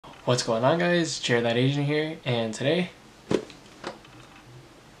What's going on, guys? Jared That Asian here, and today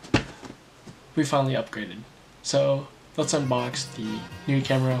we finally upgraded. So let's unbox the new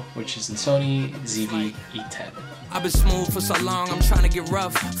camera, which is the Sony ZV-E10. I've been smooth for so long, I'm trying to get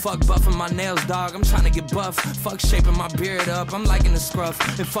rough. Fuck buffing my nails, dog, I'm trying to get buff. Fuck shaping my beard up, I'm liking the scruff.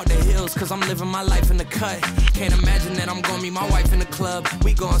 And fuck the hills, cause I'm living my life in the cut. Can't imagine that I'm gonna meet my wife in the club.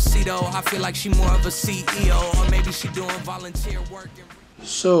 We gon' see though, I feel like she more of a CEO. Or maybe she doing volunteer work.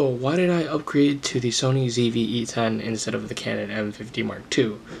 So why did I upgrade to the Sony ZV-E10 instead of the Canon M50 Mark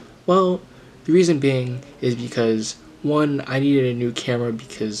II? Well, the reason being is because, one, I needed a new camera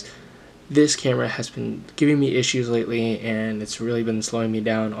because this camera has been giving me issues lately, and it's really been slowing me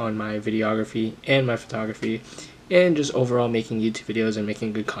down on my videography and my photography, and just overall making YouTube videos and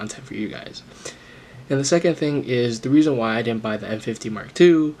making good content for you guys. And the second thing is, the reason why I didn't buy the M50 Mark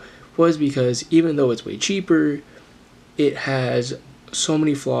II was because even though it's way cheaper, it has so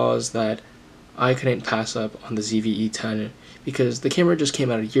many flaws that I couldn't pass up on the ZV-E10 because the camera just came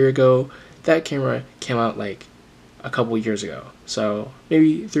out a year ago. That camera came out like a couple years ago, so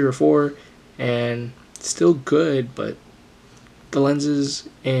maybe 3 or 4, and still good, but the lenses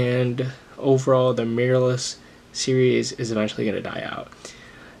and overall the mirrorless series is eventually going to die out.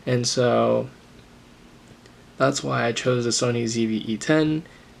 And so that's why I chose the Sony ZV-E10.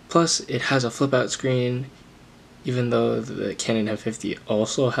 Plus it has a flip out screen, even though the Canon M50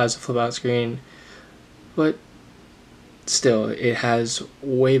 also has a flip out screen, but still it has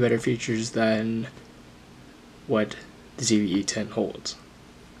way better features than what the ZV-E10 holds.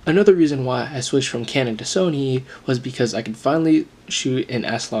 Another reason why I switched from Canon to Sony was because I could finally shoot in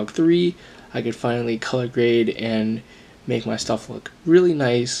S-Log3, I could finally color grade and make my stuff look really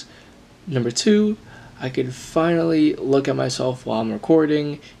nice. Number 2, I could finally look at myself while I'm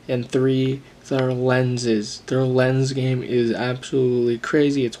recording. And 3, their lenses. Their lens game is absolutely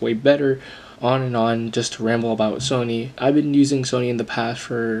crazy. It's way better. On and on, just to ramble about Sony. I've been using Sony in the past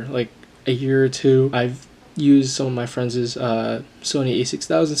for like a year or 2. I've used some of my friends' Sony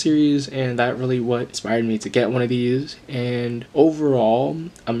a6000 series, and that really what inspired me to get one of these. And overall,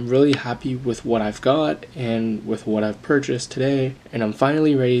 I'm really happy with what I've got and with what I've purchased today, and I'm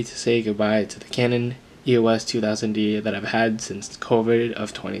finally ready to say goodbye to the Canon EOS 2000D that I've had since COVID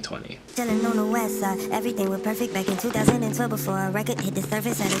of 2020. Chillin' on the west side, everything was perfect back in 2012 before a record hit the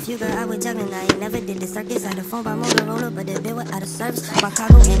surface. Had a few girl I was juggling, I ain't never did the circus. Had a phone by Motorola, but the bill was out of service. My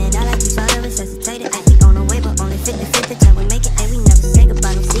cargo in and out like you try to resuscitate it. We on the way, but only 50-50 chance we make it. Ay, we never say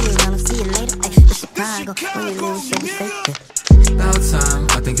goodbye, don't see you around, don't see you later. Ay, it's Chicago, when you live, should be safe. About time,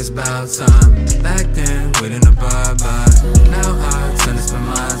 I think it's about time. Back then, waiting to bye-bye. Now I turn to spend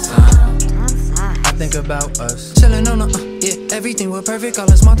my time. Think about us chillin' on yeah, everything was perfect. All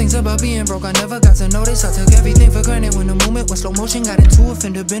the small things about being broke, I never got to notice. I took everything for granted when the moment was slow motion. Got into a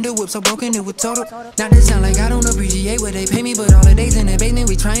fender bender, whip so broken it was total. Not to sound like I don't appreciate what they pay me, but all the days in the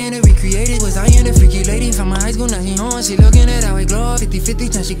basement we trying to recreate it. Was I in a freaky lady from my high school, now she on. She looking at how we glow,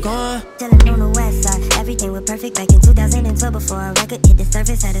 50-50, now she gone. Chillin' on the west side, everything was perfect back in 2012 before a record hit the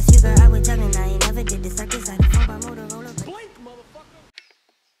surface. Had a few girl I was juggling, I ain't never did the circus. Had a phone by Motorola.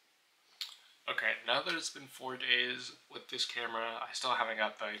 Okay, now that it's been 4 days with this camera, I still haven't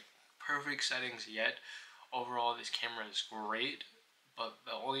got the perfect settings yet. Overall, this camera is great, but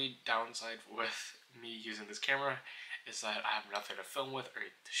the only downside with me using this camera is that I have nothing to film with or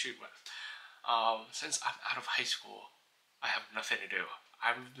to shoot with. Since I'm out of high school, I have nothing to do.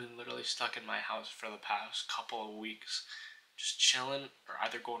 I've been literally stuck in my house for the past couple of weeks, just chilling, or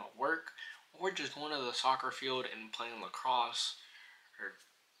either going to work, or just going to the soccer field and playing lacrosse, or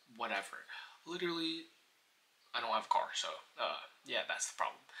whatever. Literally, I don't have a car, so, yeah, that's the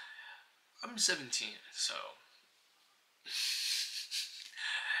problem. I'm 17, so,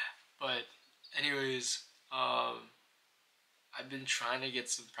 but, anyways, I've been trying to get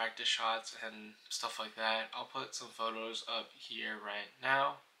some practice shots and stuff like that. I'll put some photos up here right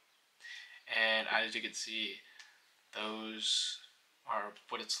now, and as you can see, those are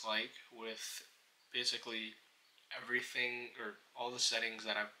what it's like with basically everything, or all the settings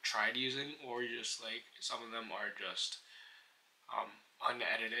that I've tried using, or just like some of them are just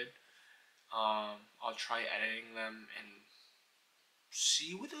unedited. I'll try editing them and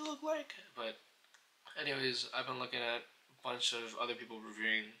see what they look like. But anyways, I've been looking at a bunch of other people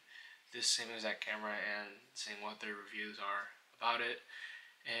reviewing this same exact camera and seeing what their reviews are about it,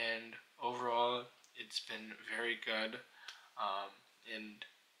 and overall it's been very good. And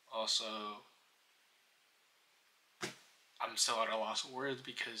also, I'm still at a loss of words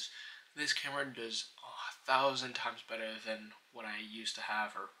because this camera does 1,000 times better than what I used to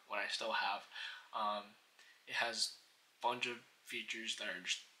have, or what I still have. It has a bunch of features that are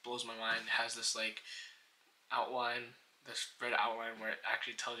just blows my mind. It has this like outline, this red outline where it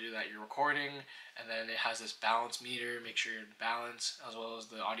actually tells you that you're recording, and then it has this balance meter, make sure you're in balance, as well as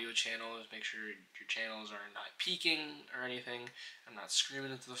the audio channels, make sure your channels are not peaking or anything. I'm not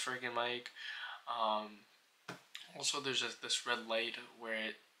screaming into the freaking mic. Also, there's just this red light where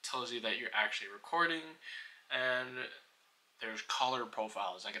it tells you that you're actually recording, and there's color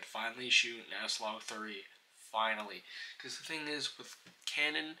profiles. I could finally shoot an S-Log3, finally. Because the thing is, with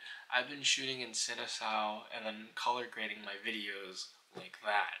Canon, I've been shooting in CineStyle and then color grading my videos like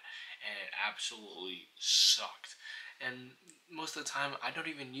that, and it absolutely sucked. And most of the time, I don't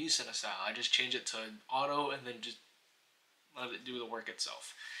even use CineStyle. I just change it to auto and then just let it do the work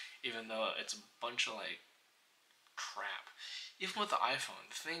itself, even though it's a bunch of like crap. Even with the iPhone,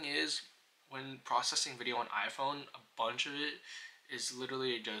 the thing is, when processing video on iPhone, a bunch of it is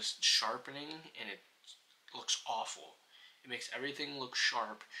literally just sharpening, and it looks awful. It makes everything look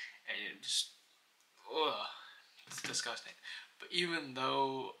sharp, and it just, ugh, it's disgusting. But even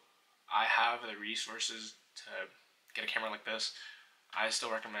though I have the resources to get a camera like this, I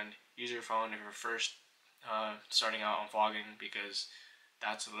still recommend use your phone if you're first starting out on vlogging, because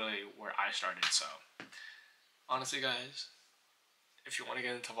that's literally where I started. So honestly, guys, if you want to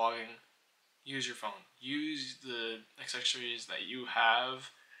get into vlogging, use your phone. Use the accessories that you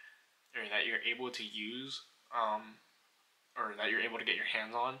have, or that you're able to use, or that you're able to get your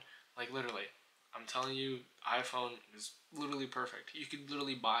hands on. Like literally, I'm telling you, iPhone is literally perfect. You could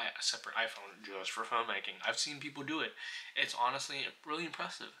literally buy a separate iPhone just for filmmaking. I've seen people do it. It's honestly really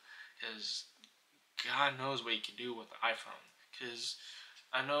impressive, because God knows what you can do with the iPhone. Because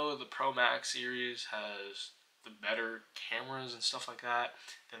I know the Pro Max series has the better cameras and stuff like that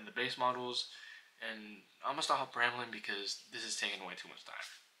than the base models, and I'm gonna stop rambling because this is taking way too much time.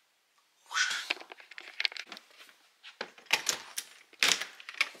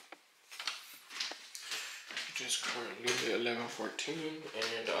 It is currently 11:14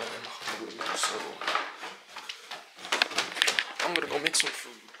 and I'm hungry, so I'm gonna go make some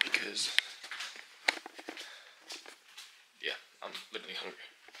food because, yeah, I'm literally hungry.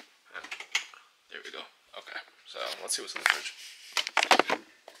 There we go. Okay, so let's see what's in the fridge.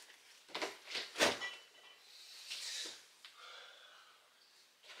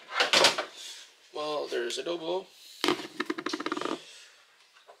 Well, there's adobo.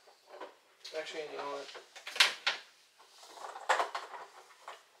 Actually, you know what?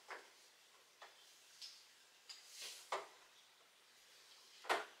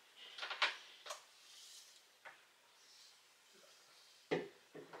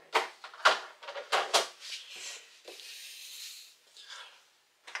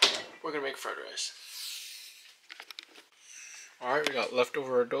 We're gonna make fried rice. Alright, we got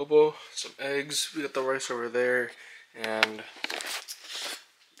leftover adobo, some eggs, we got the rice over there, and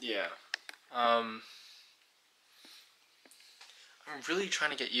yeah. I'm really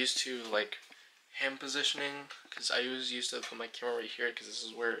trying to get used to like hand positioning, because I always used to put my camera right here, because this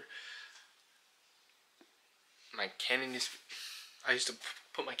is where my Canon used to be. I used to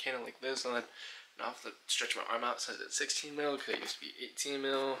put my Canon like this, and then now I have to stretch my arm out so it's 16 mil, because it used to be 18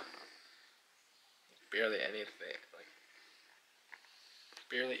 mil. Barely anything, like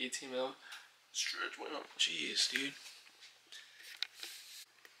barely 18 mil. Stretch went up. Jeez, dude.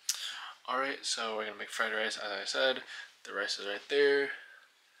 Alright, so we're gonna make fried rice, as I said. The rice is right there,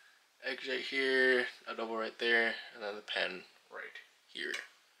 eggs right here, adobo right there, and then the pan right here.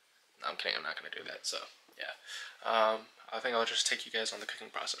 No, I'm kidding, I'm not gonna do that, so yeah. I think I'll just take you guys on the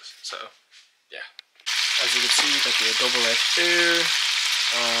cooking process. So yeah, as you can see, we got the adobo right there.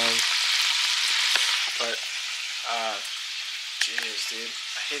 Jeez, dude,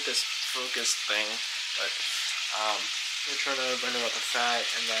 I hate this focus thing, but we're trying to blend out the fat,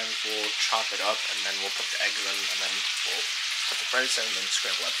 and then we'll chop it up, and then we'll put the eggs in, and then we'll put the rice in, and then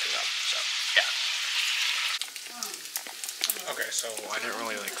scramble everything up. So yeah. Okay, so I didn't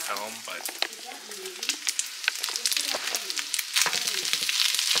really like film, but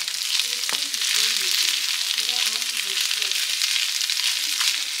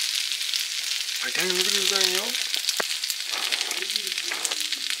dang, look at this thing, yo.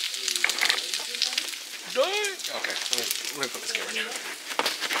 Dang. Okay, let me put this camera down.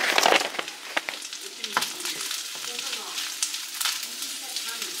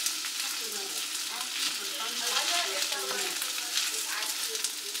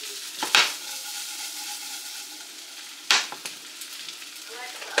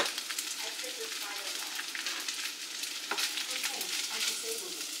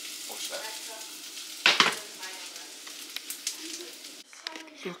 What's that?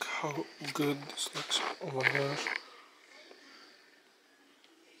 Look how good this looks. Oh my gosh.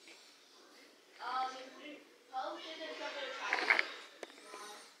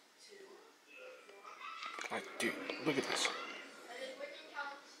 Like, dude, look at this.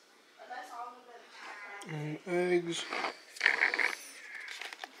 And eggs.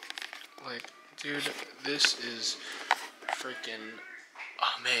 Like, dude, this is freaking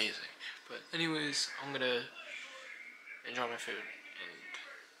amazing. But anyways, I'm gonna enjoy my food and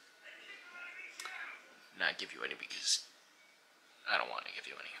not give you any because I don't want to give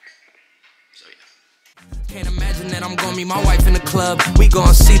you any. So yeah. Can't imagine that I'm gonna meet my wife in the club. We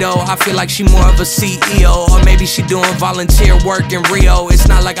gon' see though, I feel like she more of a CEO. Or maybe she doing volunteer work in Rio. It's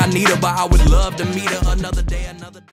not like I need her, but I would love to meet her another day, another